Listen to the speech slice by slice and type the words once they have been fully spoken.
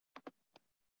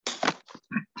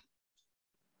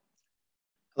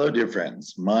Hello, dear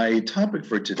friends. My topic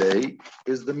for today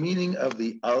is the meaning of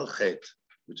the Chet,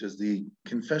 which is the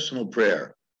confessional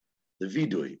prayer, the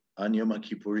Vidui, on Yom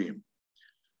Kippurim.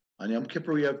 On Yom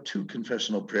Kippur, we have two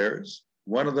confessional prayers.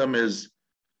 One of them is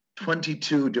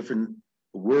 22 different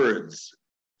words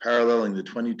paralleling the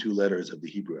 22 letters of the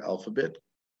Hebrew alphabet,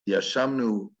 the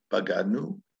Ashamnu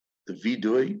Bagadnu, the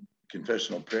Vidui,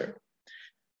 confessional prayer,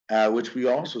 which we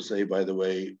also say, by the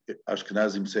way,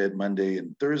 Ashkenazim say it Monday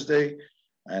and Thursday,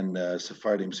 and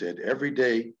Sephardim say it every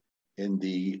day in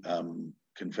the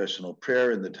confessional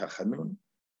prayer, in the Tachanun,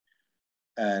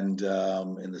 and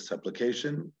in the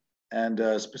supplication.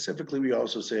 And specifically, we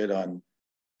also say it on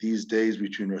these days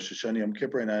between Rosh Hashanah, Yom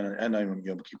Kippur, and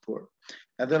Yom Kippur.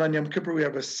 And then on Yom Kippur, we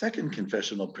have a second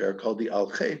confessional prayer called the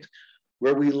Chet,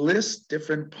 where we list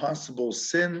different possible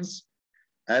sins,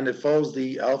 and it follows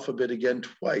the alphabet again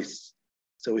twice.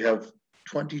 So we have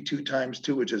 22 times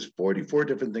 2, which is 44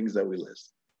 different things that we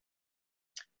list.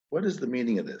 What is the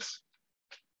meaning of this?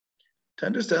 To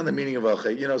understand the meaning of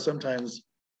Chet, sometimes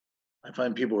I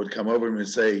find people would come over and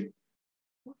say,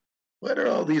 what are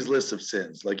all these lists of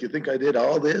sins? Like, you think I did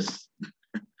all this?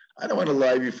 I don't want to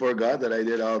lie before God that I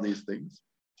did all these things.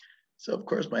 So, of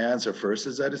course, my answer first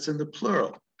is that it's in the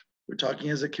plural. We're talking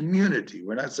as a community.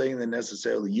 We're not saying that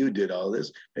necessarily you did all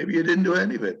this. Maybe you didn't do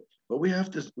any of it. But we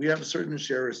have a certain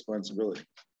shared responsibility.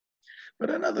 But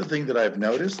another thing that I've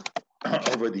noticed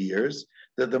over the years,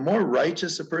 that the more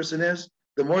righteous a person is,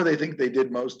 the more they think they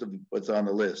did most of what's on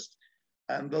the list.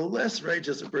 And the less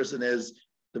righteous a person is,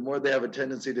 the more they have a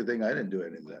tendency to think, I didn't do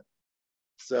any of that.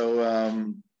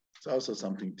 So it's also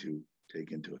something to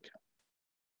take into account.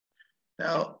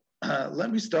 Now,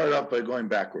 let me start off by going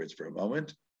backwards for a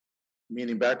moment,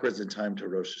 meaning backwards in time to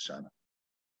Rosh Hashanah.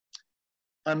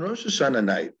 On Rosh Hashanah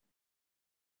night,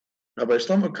 Rabbi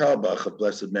Shlomo Carlebach of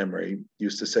blessed memory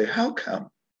used to say, how come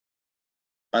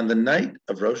on the night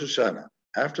of Rosh Hashanah,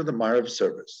 after the Marav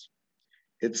service,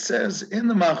 it says in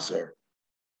the Machzor,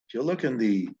 if you look in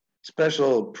the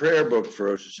special prayer book for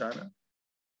Rosh Hashanah,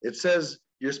 it says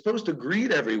you're supposed to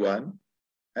greet everyone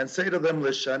and say to them,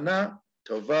 L'shana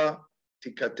tova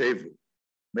tikatevu.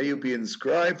 May you be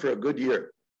inscribed for a good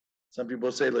year. Some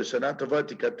people say, L'shana tova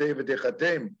tikatevu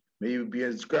dechatem. May you be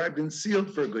inscribed and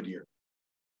sealed for a good year.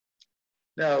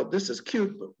 Now, this is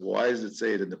cute, but why does it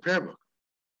say it in the prayer book?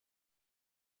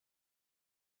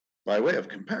 By way of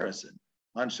comparison,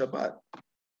 on Shabbat,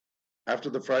 after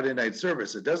the Friday night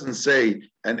service, it doesn't say,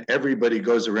 and everybody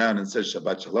goes around and says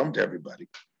Shabbat Shalom to everybody.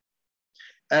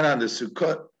 And on the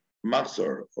Sukkot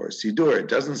Machzor or Sidur, it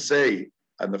doesn't say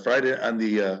on the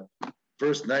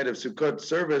first night of Sukkot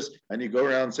service, and you go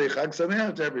around and say Chag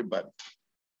Sameach to everybody.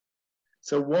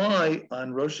 So why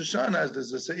on Rosh Hashanah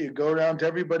does it say you go around to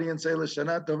everybody and say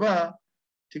L'shana Tova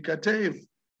Tikatev?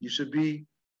 You should be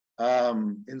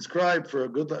inscribed for a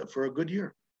good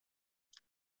year.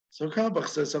 So Carlebach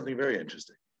says something very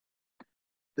interesting.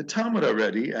 The Talmud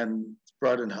already, and it's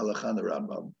brought in Halakha and the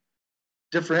Rambam,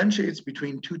 differentiates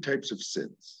between two types of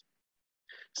sins.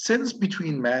 Sins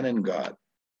between man and God,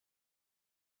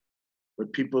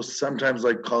 what people sometimes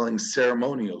like calling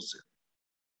ceremonial sin.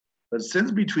 But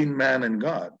sins between man and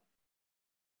God,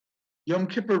 Yom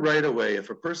Kippur right away, if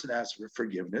a person asks for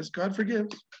forgiveness, God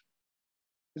forgives.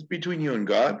 It's between you and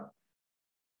God.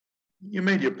 You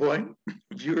made your point.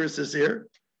 Viewers is here.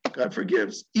 God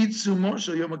forgives. Itzu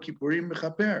Moshe Yom Kippurim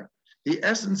mechaper. The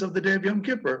essence of the day of Yom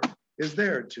Kippur is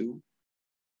there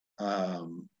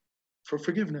for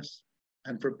forgiveness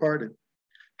and for pardon.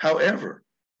 However,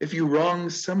 if you wrong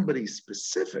somebody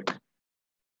specific,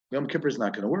 Yom Kippur is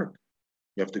not going to work.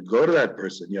 You have to go to that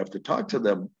person. You have to talk to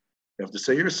them. You have to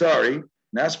say you're sorry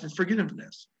and ask for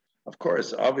forgiveness. Of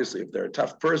course, obviously, if they're a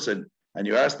tough person and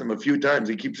you ask them a few times,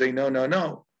 they keep saying no, no,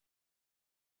 no,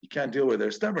 you can't deal with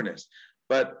their stubbornness.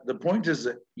 But the point is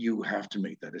that you have to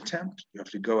make that attempt. You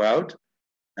have to go out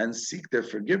and seek their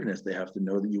forgiveness. They have to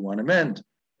know that you want to mend,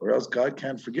 or else God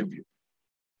can't forgive you.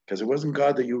 Because it wasn't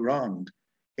God that you wronged.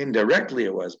 Indirectly,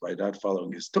 it was by not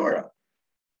following his Torah.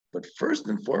 But first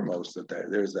and foremost,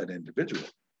 there's that individual.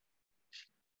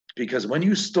 Because when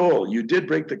you stole, you did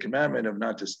break the commandment of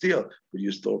not to steal, but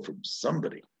you stole from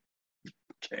somebody.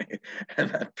 Okay? And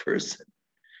that person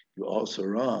you also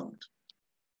wronged.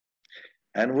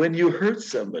 And when you hurt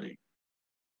somebody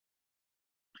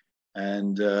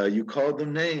and you called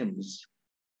them names,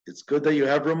 it's good that you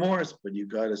have remorse, but you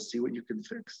got to see what you can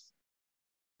fix.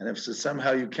 And if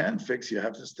somehow you can't fix, you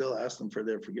have to still ask them for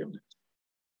their forgiveness.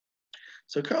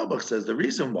 So Carlebach says the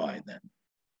reason why then,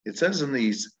 it says in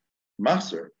these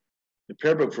Machzor, the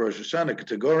prayer book for Rosh Hashanah,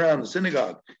 to go around the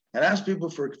synagogue and ask people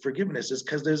for forgiveness is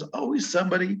because there's always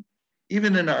somebody,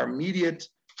 even in our immediate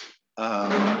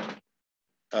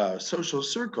social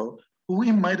circle who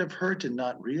we might have hurt and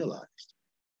not realized.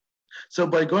 So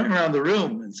by going around the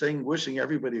room and saying, wishing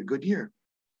everybody a good year,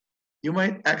 you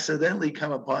might accidentally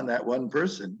come upon that one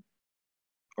person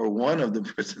or one of the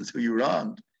persons who you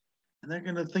wronged, and they're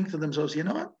going to think to themselves, you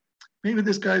know what? Maybe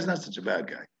this guy's not such a bad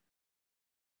guy.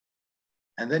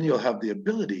 And then you'll have the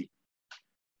ability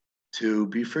to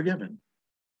be forgiven.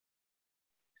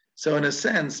 So in a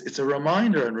sense, it's a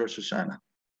reminder on Rosh Hashanah.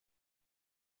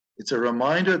 It's a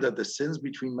reminder that the sins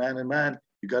between man and man,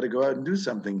 you got to go out and do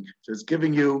something. So it's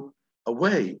giving you a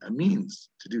way, a means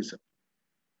to do something.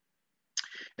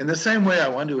 In the same way, I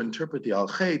want to interpret the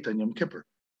Al-Chet on Yom Kippur.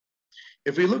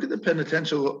 If we look at the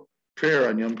penitential prayer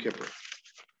on Yom Kippur,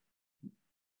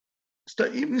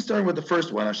 even starting with the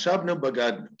first one, Ashavnu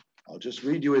Bagadnu. I'll just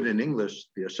read you it in English,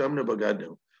 the Ashavnu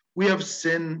Bagadnu. We have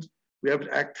sinned, we have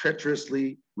acted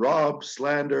treacherously, robbed,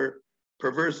 slander,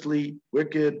 perversely,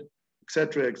 wicked,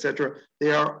 etc., etc.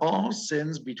 They are all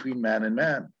sins between man and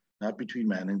man, not between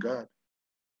man and God.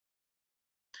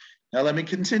 Now let me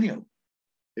continue.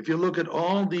 If you look at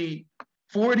all the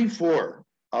 44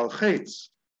 Al-Chets,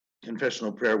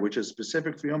 confessional prayer, which is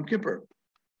specific for Yom Kippur,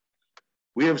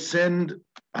 we have sinned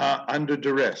under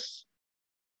duress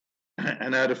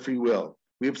and out of free will.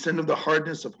 We have sinned of the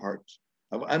hardness of heart,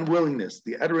 of unwillingness,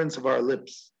 the utterance of our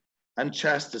lips,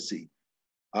 unchastity,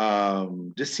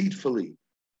 deceitfully,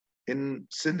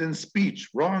 sinned in speech,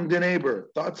 wronged a neighbor,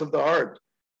 thoughts of the heart,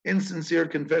 insincere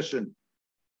confession,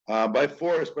 by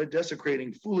force, by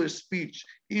desecrating, foolish speech,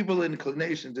 evil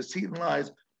inclination, deceit and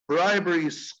lies, bribery,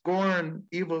 scorn,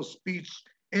 evil speech,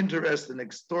 interest and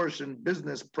extortion,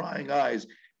 business, prying eyes,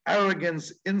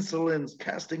 arrogance, insolence,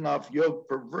 casting off yoke,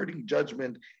 perverting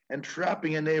judgment,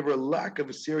 entrapping a neighbor, lack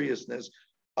of seriousness,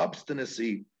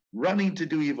 obstinacy, running to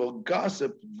do evil,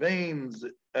 gossip, vain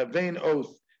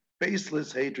oath,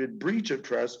 baseless hatred, breach of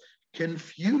trust,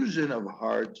 confusion of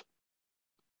heart.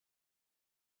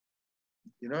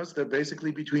 You notice they're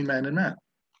basically between man and man.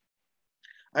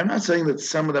 I'm not saying that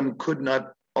some of them could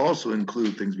not also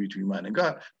include things between man and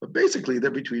God, but basically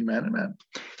they're between man and man.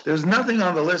 There's nothing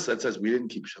on the list that says we didn't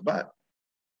keep Shabbat,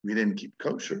 we didn't keep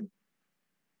kosher,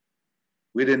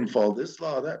 we didn't follow this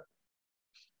law, that.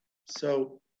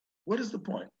 So what is the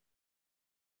point?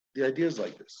 The idea is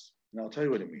like this, and I'll tell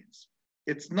you what it means.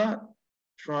 It's not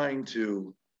trying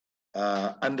to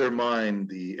undermine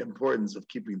the importance of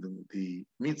keeping the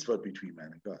mitzvot between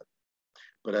man and God.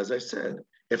 But as I said,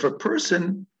 if a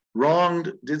person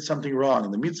did something wrong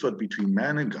in the mitzvot between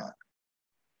man and God,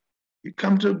 you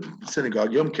come to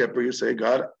synagogue, Yom Kippur, you say,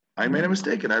 God, I made a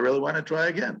mistake and I really want to try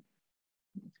again.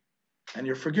 And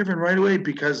you're forgiven right away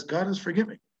because God is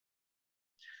forgiving.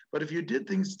 But if you did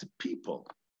things to people,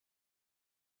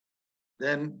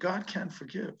 then God can't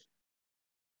forgive.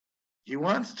 He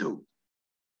wants to.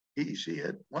 She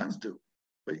wants to.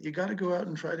 But you got to go out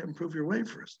and try to improve your way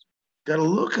first. Got to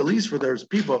look at least for those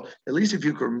people, at least if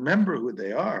you can remember who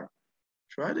they are,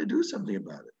 try to do something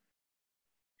about it.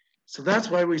 So that's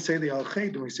why we say the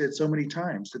Al-Chet, and we say it so many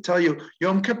times, to tell you,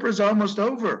 Yom Kippur is almost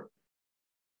over.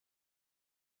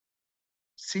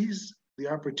 Seize the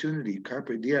opportunity,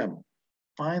 carpe diem,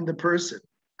 find the person,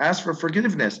 ask for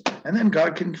forgiveness, and then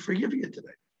God can forgive you today.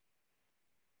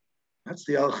 That's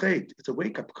the Al-Chet. It's a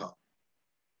wake-up call.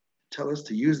 Tell us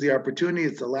to use the opportunity.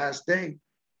 It's the last day.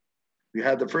 We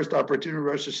had the first opportunity,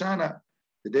 Rosh Hashanah.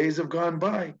 The days have gone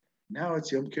by. Now it's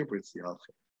Yom Kippur. It's the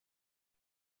Al-Chet.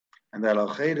 And that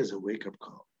Al-Chet is a wake-up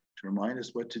call to remind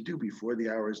us what to do before the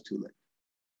hour is too late.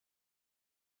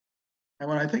 And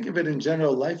when I think of it in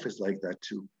general, life is like that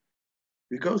too.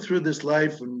 We go through this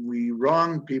life and we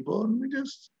wrong people and we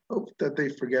just hope that they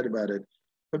forget about it.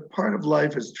 But part of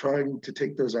life is trying to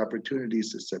take those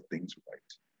opportunities to set things right.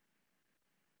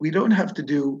 We don't have to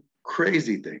do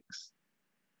crazy things,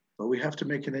 but we have to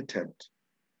make an attempt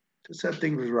to set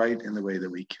things right in the way that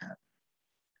we can.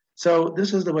 So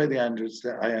this is the way I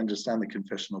understand the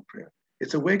confessional prayer.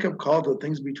 It's a wake-up call to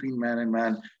things between man and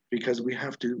man because we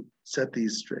have to set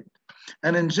these straight.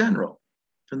 And in general,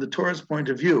 from the Torah's point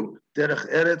of view,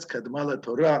 derech eretz kadma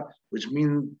Torah, which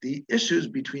means the issues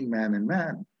between man and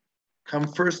man, come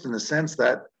first in the sense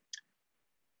that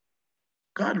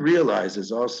God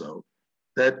realizes also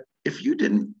that if you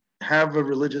didn't have a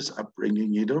religious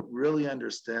upbringing, you don't really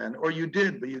understand, or you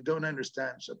did, but you don't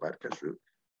understand Shabbat Kashrut,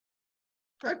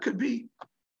 that could be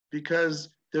because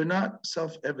they're not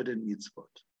self-evident mitzvot.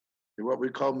 They're what we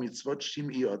call mitzvot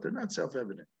shim'iyot. They're not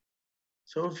self-evident.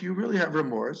 So if you really have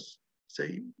remorse,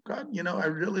 say, God, I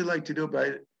really like to do it, but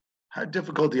I had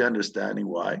difficulty understanding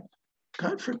why.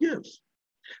 God forgives.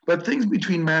 But things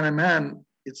between man and man,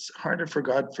 it's harder for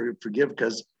God to forgive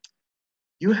because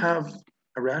You have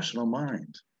a rational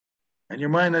mind, and your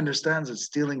mind understands that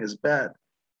stealing is bad,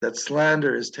 that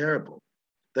slander is terrible,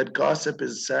 that gossip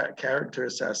is character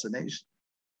assassination.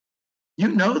 You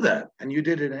know that, and you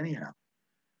did it anyhow.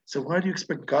 So why do you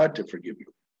expect God to forgive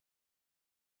you?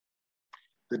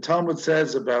 The Talmud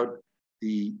says about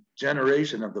the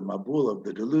generation of the Mabul, of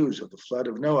the deluge, of the flood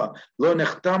of Noah, Lo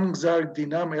nechtam gzar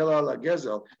dinam ela ala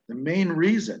gezel. The main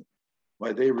reason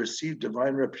why they received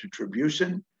divine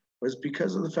retribution was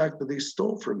because of the fact that they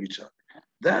stole from each other.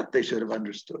 That they should have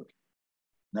understood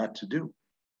not to do.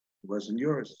 It wasn't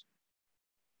yours.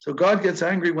 So God gets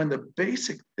angry when the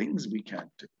basic things we can't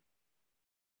do.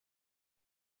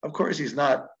 Of course, he's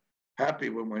not happy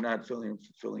when we're not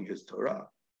fulfilling his Torah,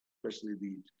 especially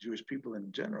the Jewish people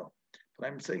in general. But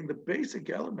I'm saying the basic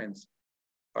elements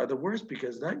are the worst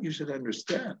because that you should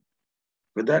understand.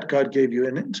 For that, God gave you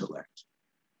an intellect.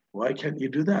 Why can't you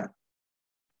do that?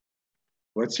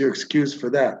 What's your excuse for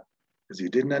that? Because you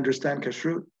didn't understand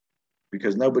kashrut?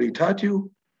 Because nobody taught you?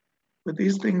 But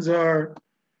these things are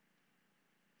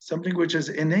something which is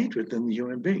innate within the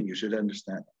human being. You should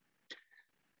understand.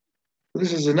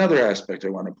 This is another aspect I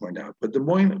want to point out. But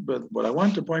what I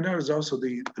want to point out is also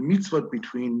the mitzvot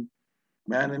between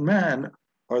man and man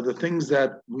are the things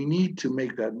that we need to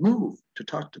make that move to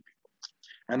talk to people.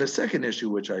 And the second issue,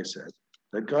 which I said,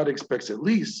 that God expects at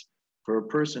least for a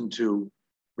person to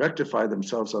rectify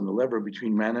themselves on the lever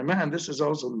between man and man. This is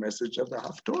also the message of the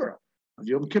Haftorah of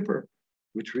Yom Kippur,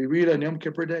 which we read on Yom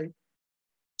Kippur Day.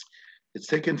 It's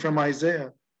taken from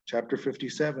Isaiah chapter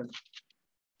 57.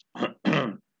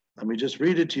 Let me just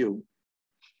read it to you.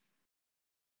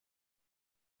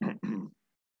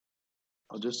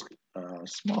 I'll just a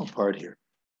small part here.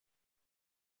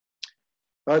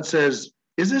 God says,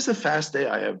 "Is this a fast day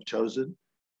I have chosen?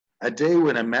 A day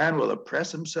when a man will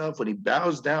oppress himself, when he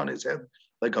bows down his head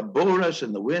like a bulrush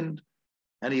in the wind,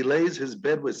 and he lays his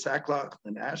bed with sackcloth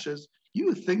and ashes?"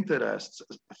 You think that a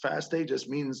fast day just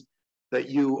means that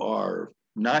you are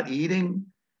not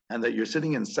eating and that you're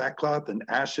sitting in sackcloth and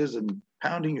ashes and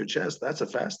pounding your chest? That's a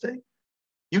fast day?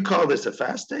 You call this a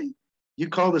fast day? You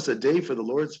call this a day for the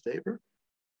Lord's favor?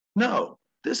 No,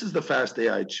 this is the fast day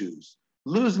I choose.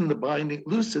 Loosen the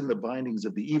bindings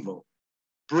of the evil.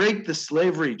 Break the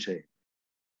slavery chain.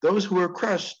 Those who are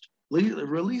crushed,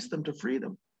 release them to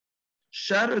freedom.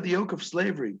 Shatter the yoke of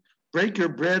slavery. Break your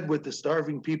bread with the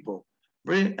starving people.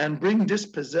 Bring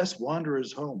dispossessed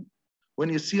wanderers home. When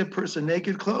you see a person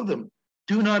naked, clothe them.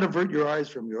 Do not avert your eyes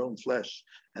from your own flesh.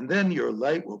 And then your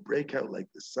light will break out like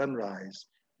the sunrise,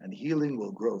 and healing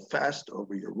will grow fast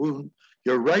over your wound.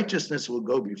 Your righteousness will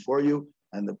go before you,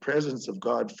 and the presence of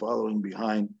God following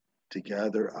behind to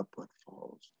gather up what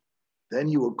falls. Then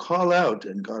you will call out,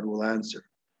 and God will answer.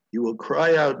 You will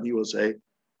cry out, and you will say,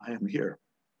 I am here.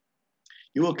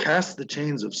 You will cast the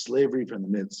chains of slavery from the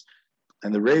midst,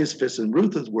 and the raised fists and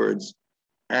ruthless words.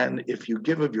 And if you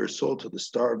give of your soul to the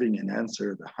starving and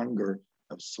answer the hunger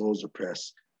of souls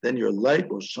oppressed, then your light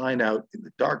will shine out in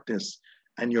the darkness,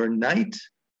 and your night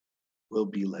will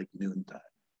be like noontime.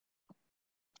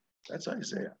 That's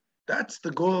Isaiah. That's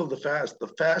the goal of the fast. The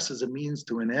fast is a means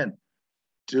to an end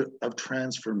of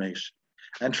transformation.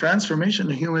 And transformation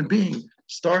in a human being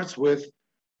starts with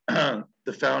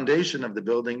the foundation of the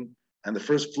building and the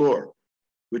first floor,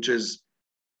 which is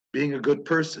being a good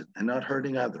person and not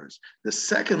hurting others. The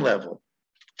second level,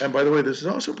 and by the way, this is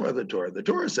also part of the Torah. The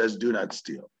Torah says, do not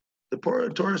steal. The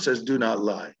Torah says, do not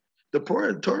lie. The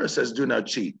Torah says, do not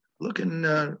cheat. Look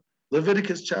in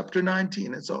Leviticus chapter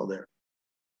 19, it's all there.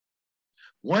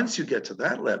 Once you get to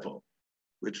that level,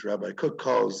 which Rabbi Cook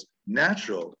calls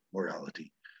natural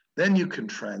morality, then you can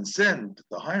transcend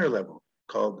the higher level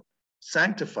called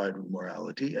sanctified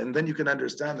morality, and then you can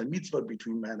understand the mitzvah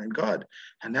between man and God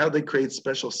and how they create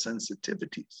special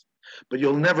sensitivities. But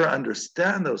you'll never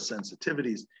understand those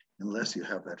sensitivities unless you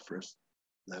have that first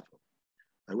level.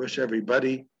 I wish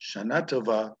everybody Shana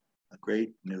Tova, a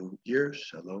great new year.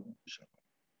 Shalom. Shalom.